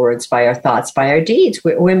 by our words, by our thoughts, by our deeds.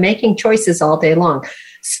 We're making choices all day long.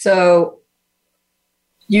 So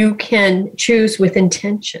you can choose with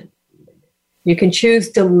intention. You can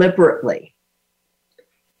choose deliberately.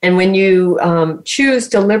 And when you choose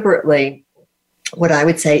deliberately, what I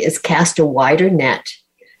would say is cast a wider net,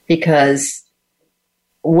 because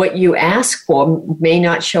what you ask for may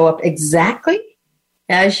not show up exactly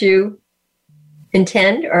as you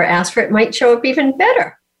intend or ask for. It might show up even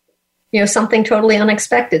better, something totally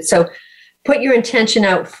unexpected. So put your intention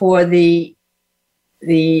out for the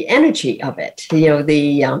energy of it,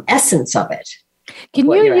 the essence of it. Can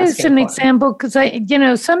you use an example? Because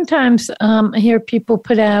sometimes I hear people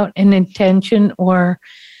put out an intention or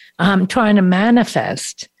trying to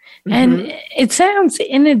manifest, and it sounds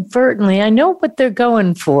inadvertently, I know what they're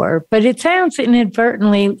going for, but it sounds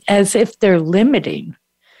inadvertently as if they're limiting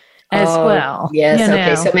as well. Yes,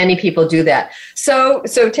 okay, so many people do that. So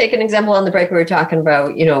take an example on the break we were talking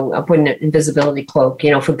about, putting an invisibility cloak,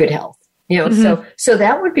 for good health. So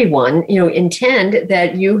that would be one, intend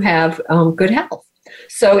that you have good health.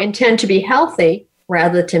 So intend to be healthy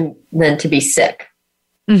rather than to be sick.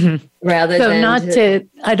 Rather so than not to,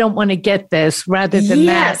 I don't want to get this, rather than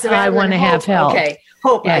that, I want to have health. Okay.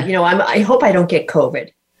 Hope, I hope I don't get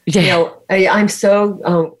COVID. Yeah. I'm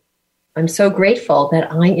so grateful that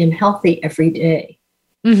I am healthy every day.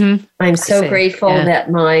 I'm so grateful that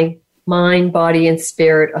my mind, body, and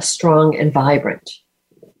spirit are strong and vibrant.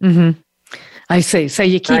 I see. So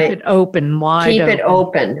you keep it open, wide open. Keep it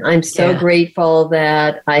open. I'm so grateful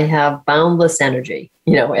that I have boundless energy,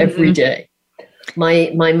 every day.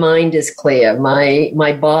 My mind is clear.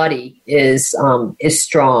 My body is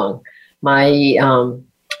strong. My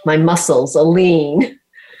muscles are lean.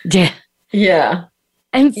 Yeah. Yeah.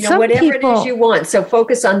 And whatever it is you want. So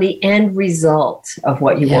focus on the end result of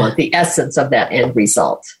what you want, the essence of that end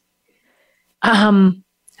result. Some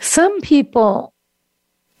people,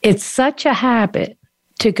 it's such a habit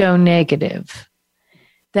to go negative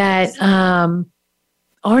that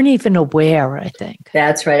aren't even aware, I think.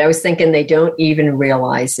 That's right. I was thinking they don't even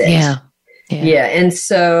realize it. Yeah. And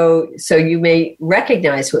so you may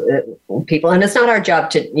recognize people, and it's not our job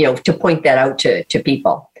to point that out to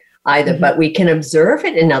people either, but we can observe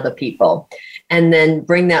it in other people and then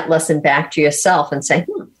bring that lesson back to yourself and say,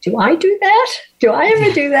 do I do that? Do I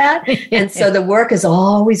ever do that? And so the work is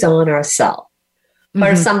always on ourselves.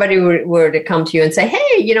 But if somebody were to come to you and say,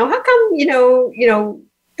 hey, how come,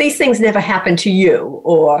 these things never happen to you?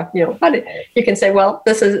 Or, you can say, well,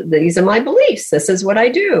 these are my beliefs. This is what I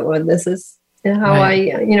do. And this is how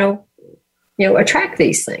I, attract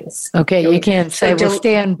these things. Okay. You can't say, well,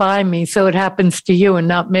 stand by me so it happens to you and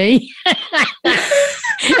not me.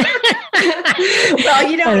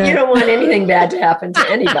 Well, you don't want anything bad to happen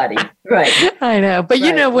to anybody. Right. I know. But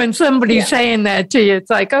when somebody's saying that to you,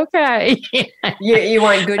 it's like, okay. you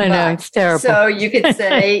want good vibes. I know, it's terrible. So you could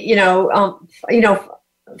say,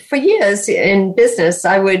 for years in business,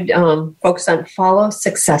 I would focus on follow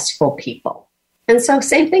successful people. And so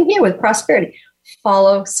same thing here with prosperity.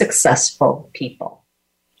 Follow successful people.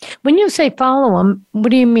 When you say follow them,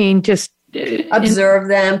 what do you mean? Just observe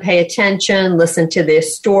them, pay attention, listen to their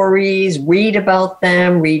stories, read about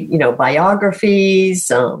them, read, biographies,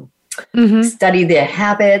 study their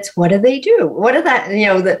habits. What do they do? What are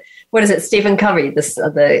that, what is it? Stephen Covey,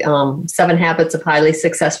 the 7 Habits of Highly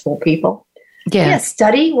Successful People. Yeah.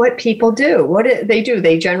 Study what people do. What do they do?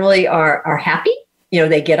 They generally are happy.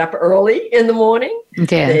 They get up early in the morning.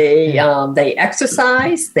 Yeah. They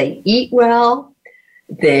exercise. They eat well.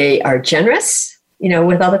 They are generous,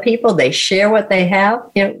 with other people. They share what they have.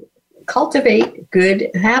 Cultivate good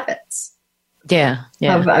habits. Yeah.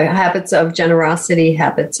 Habits of generosity,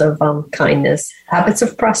 habits of kindness, habits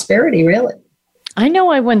of prosperity, really. I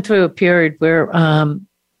know I went through a period where I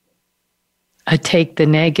take the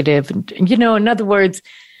negative. In other words,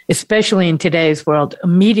 especially in today's world,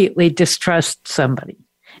 immediately distrust somebody.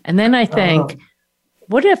 And then I think,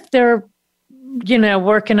 what if they're,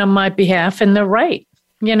 working on my behalf and they're right?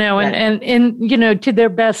 And to their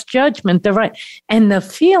best judgment, they're right. And the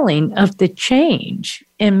feeling of the change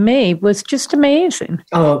in me was just amazing.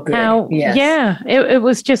 Oh, good. Yes. Yeah. It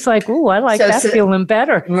was just like, ooh, I like that feeling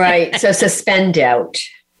better. Right. So suspend doubt.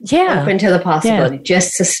 Yeah. Open to the possibility. Yeah.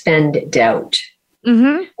 Just suspend doubt.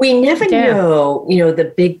 Mm-hmm. We never know,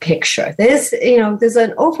 the big picture. There's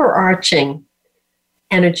an overarching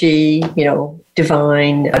energy,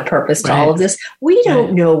 divine purpose to all of this. We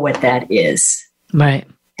don't know what that is. Right.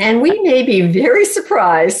 And we may be very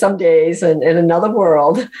surprised some days in another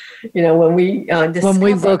world, when we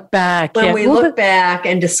look back. When we look back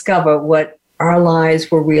and discover what our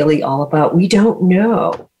lives were really all about. We don't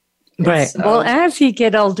know. Right. So, well, as you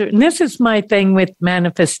get older, and this is my thing with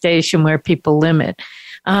manifestation where people limit.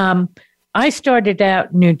 I started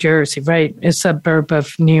out in New Jersey, right, a suburb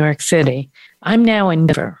of New York City. I'm now in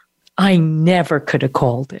Denver. I never could have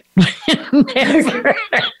called it. Never.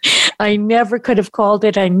 I never could have called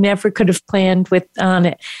it. I never could have planned on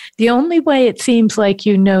it. The only way it seems like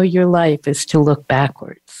your life is to look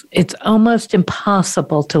backwards. It's almost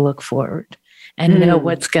impossible to look forward and know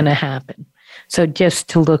what's going to happen. So just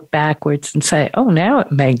to look backwards and say, oh, now it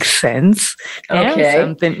makes sense. Okay.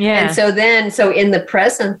 And so in the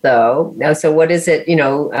present, though, so what is it,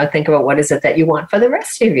 think about what is it that you want for the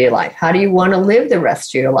rest of your life? How do you want to live the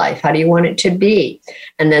rest of your life? How do you want it to be?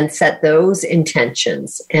 And then set those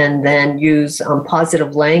intentions and then use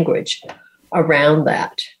positive language around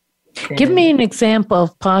that. Give me an example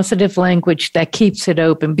of positive language that keeps it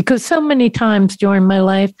open, because so many times during my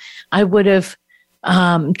life, I would have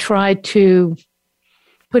tried to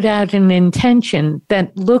put out an intention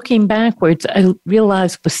that looking backwards, I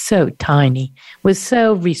realized was so tiny, was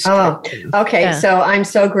so restrictive. Oh, okay. Yeah. So I'm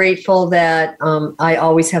so grateful that I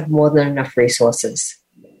always have more than enough resources,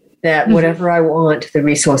 that whatever I want, the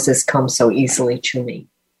resources come so easily to me.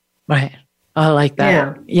 Right. I like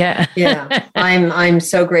that. Yeah. Yeah. I'm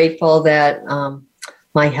so grateful that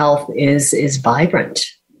my health is vibrant.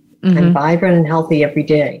 I'm vibrant and healthy every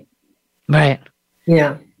day. Right.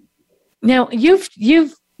 Yeah. Now you've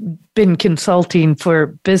been consulting for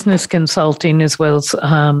business consulting as well as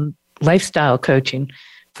lifestyle coaching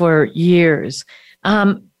for years.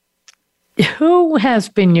 Who has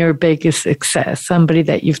been your biggest success? Somebody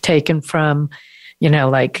that you've taken from,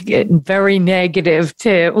 like very negative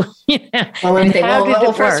to,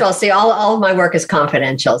 Well, first of all, see, all of my work is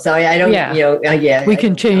confidential. So I don't, we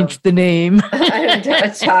can change the name. I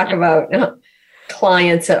don't talk about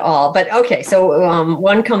clients at all. But okay, so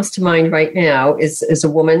one comes to mind right now is a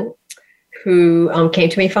woman who came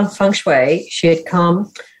to me from Feng Shui. She had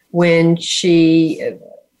come when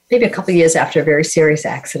maybe a couple of years after a very serious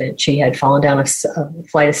accident. She had fallen down a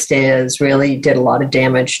flight of stairs, really did a lot of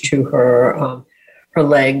damage to her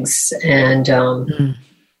legs and her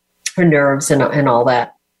nerves and all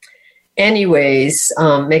that. anyways,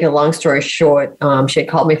 make a long story short, she had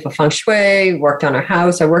called me for feng shui, worked on her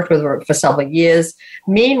house. I worked with her for several years.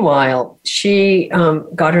 Meanwhile, she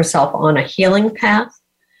got herself on a healing path.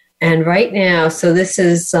 And right now, so this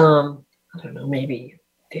is, I don't know, maybe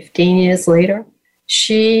 15 years later,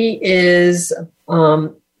 she is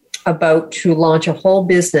about to launch a whole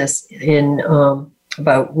business in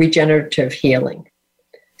about regenerative healing.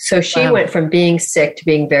 So she went from being sick to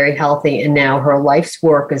being very healthy, and now her life's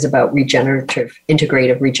work is about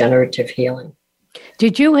integrative regenerative healing.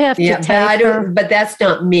 Did you have to take her? But that's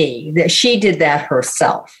not me. She did that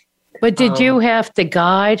herself. But did you have to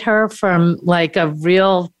guide her from like a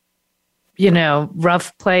real,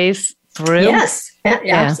 rough place through? Yes,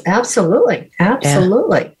 absolutely.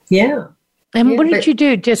 Absolutely. Yeah. And what did you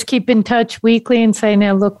do? Just keep in touch weekly and say,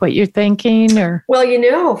 now look what you're thinking? Or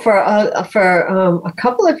Well, for a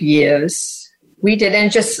couple of years, we did,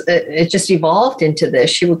 and it just evolved into this.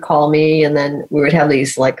 She would call me, and then we would have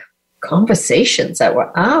these like conversations that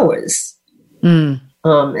were hours in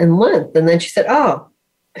length. And then she said, "Oh,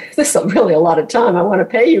 this is really a lot of time. I want to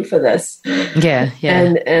pay you for this." Yeah.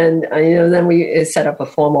 And then we set up a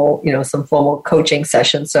formal, some formal coaching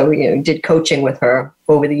sessions. So did coaching with her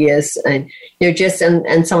over the years, and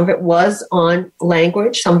and some of it was on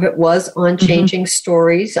language, some of it was on changing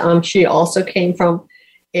stories. She also came from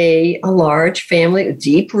a large family,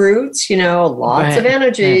 deep roots, lots of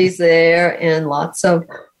energies there, and lots of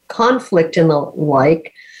conflict and the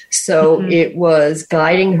like. So it was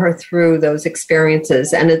guiding her through those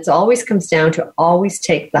experiences. And it always comes down to always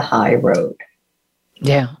take the high road.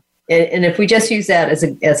 Yeah. And if we just use that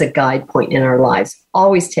as a guide point in our lives,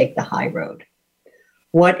 always take the high road.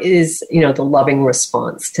 What is, the loving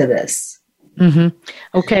response to this? Mm-hmm.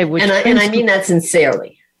 Okay. And I mean that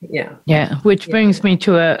sincerely. Yeah. Yeah. Which brings me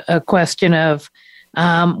to a question of,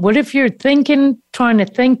 what if you're trying to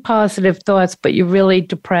think positive thoughts, but you're really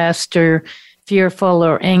depressed or fearful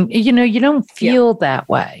or angry, you don't feel that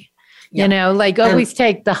way, always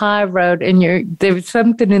take the high road, and there's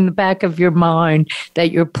something in the back of your mind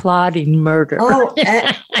that you're plotting murder. Oh,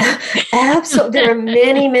 absolutely. There are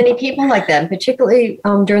many, many people like that, and particularly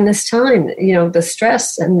during this time, the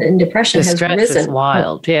stress and depression has risen. The stress is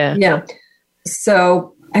wild. Yeah. Yeah.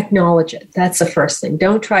 So acknowledge it. That's the first thing.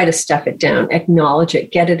 Don't try to stuff it down. Acknowledge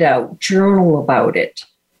it. Get it out. Journal about it.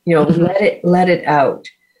 Let it out.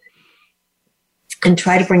 And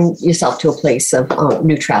try to bring yourself to a place of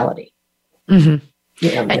neutrality.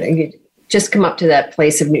 Mm-hmm. Just come up to that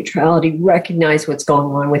place of neutrality. Recognize what's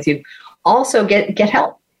going on with you. Also, get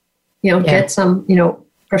help. Get some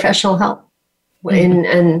professional help. Mm-hmm.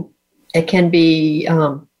 And it can be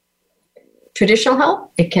traditional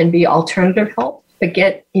help. It can be alternative help. But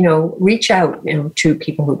reach out to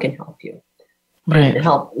people who can help you and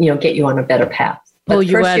help get you on a better path. Pull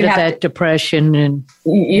you out of that depression, and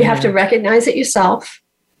you have to recognize it yourself.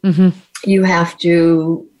 Mm-hmm. You have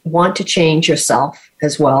to want to change yourself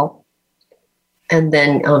as well, and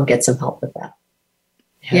then get some help with that.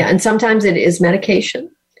 Yeah, and sometimes it is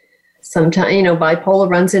medication. Sometimes bipolar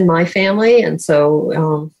runs in my family, and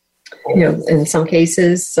so in some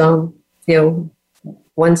cases,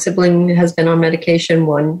 one sibling has been on medication,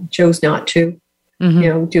 one chose not to.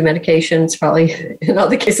 Mm-hmm. Do medications, probably in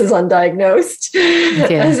other cases undiagnosed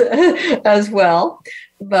as well.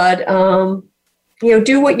 But,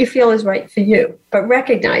 do what you feel is right for you, but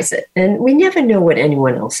recognize it. And we never know what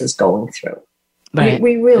anyone else is going through. Right.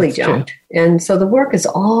 We really don't. True. And so the work is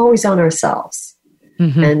always on ourselves.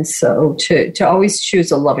 Mm-hmm. And so to always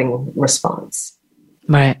choose a loving response.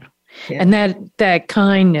 Right. Yeah. And that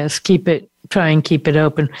kindness, try and keep it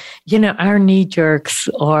open. Our knee jerks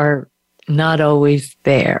are not always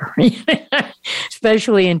there,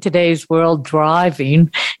 especially in today's world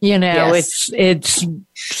driving, it's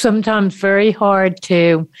sometimes very hard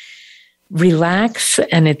to relax,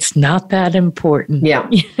 and it's not that important.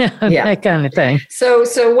 That kind of thing. So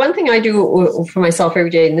one thing I do for myself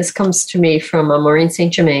every day, and this comes to me from Maureen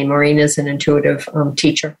St. Germain. Maureen is an intuitive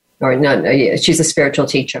teacher, or not, she's a spiritual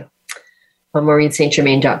teacher.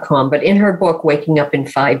 MaureenSt.Germain.com. But in her book, Waking Up in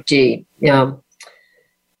 5D,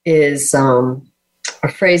 is a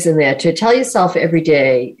phrase in there to tell yourself every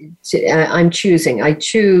day, I'm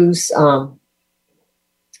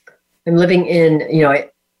living in,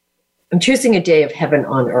 I'm choosing a day of heaven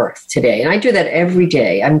on earth today. And I do that every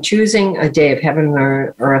day. I'm choosing a day of heaven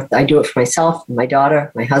on earth. I do it for myself, my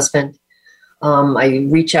daughter, my husband. I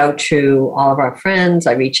reach out to all of our friends.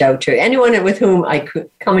 I reach out to anyone with whom I could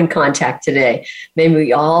come in contact today. Maybe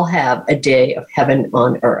we all have a day of heaven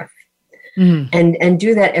on earth. Mm-hmm. And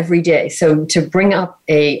do that every day. So to bring up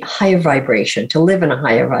a higher vibration, to live in a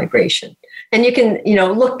higher vibration, And you can,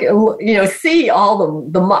 look, see all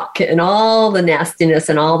the muck and all the nastiness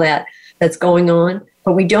and all that's going on,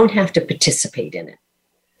 but we don't have to participate in it.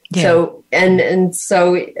 Yeah. So, and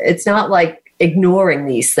so it's not like ignoring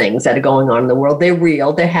these things that are going on in the world. They're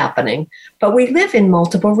real, they're happening, but we live in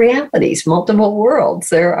multiple realities, multiple worlds.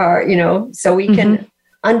 There are, so we can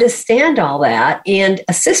understand all that and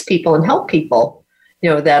assist people and help people,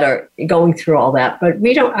 that are going through all that, but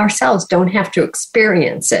we ourselves don't have to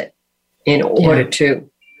experience it in order to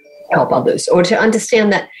help others or to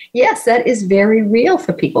understand that, yes, that is very real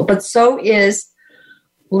for people, but so is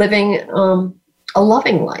living a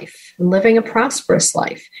loving life and living a prosperous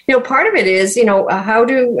life. Part of it is, how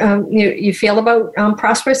do you feel about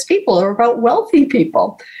prosperous people or about wealthy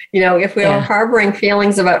people? If we are harboring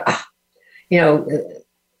feelings about,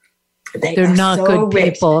 they're not so good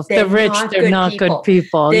rich. People. If they're rich, they're not good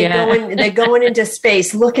people. They're going into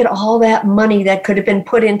space. Look at all that money that could have been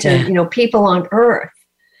put into, people on Earth.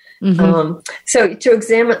 Mm-hmm. So to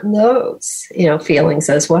examine those, feelings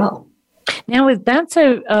as well. Now, that's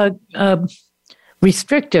a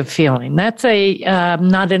restrictive feeling. That's a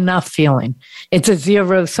not enough feeling. It's a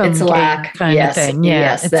zero-sum It's lack kind of thing. Yeah,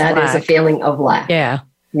 yes, that lack. Is a feeling of lack. Yeah.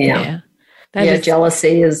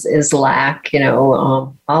 Jealousy is lack,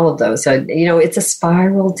 all of those. So, it's a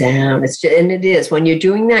spiral down. And it is. When you're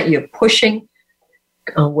doing that, you're pushing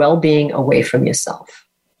well-being away from yourself.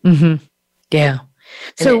 Mm-hmm. Yeah.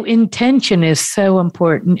 So intention is so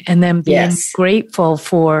important. And then being grateful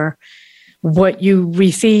for what you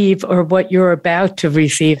receive or what you're about to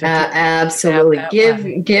receive.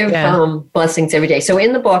 Absolutely. Give blessings every day. So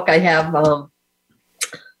in the book, I have a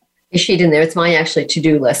sheet in there. It's my actually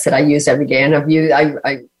to-do list that I use every day. And I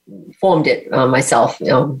formed it myself,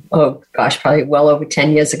 probably well over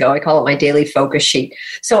 10 years ago. I call it my daily focus sheet.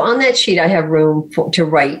 So on that sheet, I have room to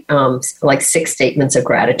write like 6 statements of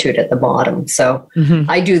gratitude at the bottom. So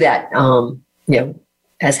I do that,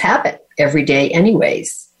 as habit every day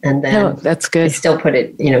anyways. And then that's good. I still put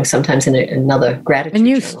it, sometimes in another gratitude. And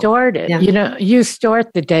you journal. start it, you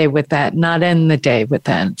start the day with that, not end the day with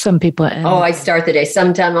that. Some people end. Oh, I start the day.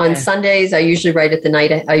 Sometime on Sundays, I usually write it the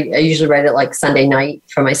night. I usually write it like Sunday night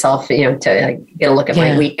for myself, to get a look at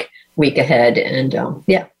my week ahead. And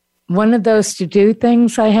One of those to-do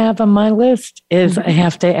things I have on my list is I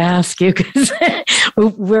have to ask you, because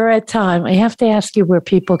we're at time, I have to ask you where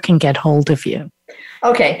people can get hold of you.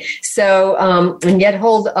 Okay, so and get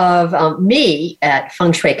hold of me at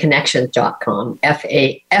fengshuiconnections.com,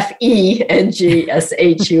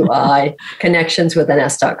 FENGSHUI, connections with an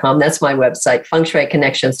S.com. That's my website,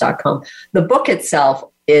 fengshuiconnections.com. The book itself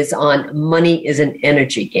is on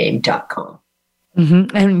moneyisanenergygame.com.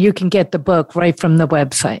 Mm-hmm. And you can get the book right from the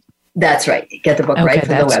website. That's right. Get the book right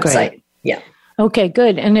from the website. Great. Yeah. Okay,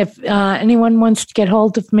 good. And if anyone wants to get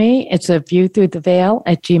hold of me, it's a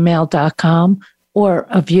viewthroughtheveil@gmail.com. or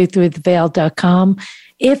a viewthroughtheveil.com.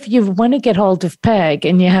 If you want to get hold of Peg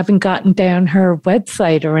and you haven't gotten down her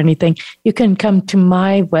website or anything, you can come to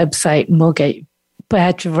my website and we'll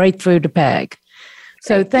patch you right through to Peg.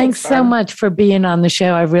 So thanks so much for being on the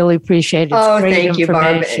show. I really appreciate it. It's great thank you,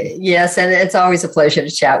 Barb. Yes, and it's always a pleasure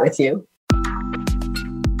to chat with you.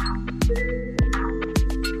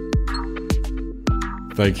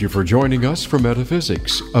 Thank you for joining us for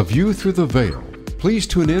Metaphysics, A View Through the Veil. Please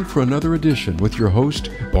tune in for another edition with your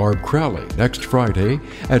host, Barb Crowley, next Friday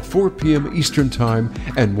at 4 p.m. Eastern Time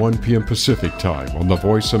and 1 p.m. Pacific Time on the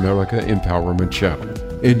Voice America Empowerment Channel.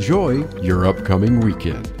 Enjoy your upcoming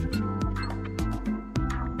weekend.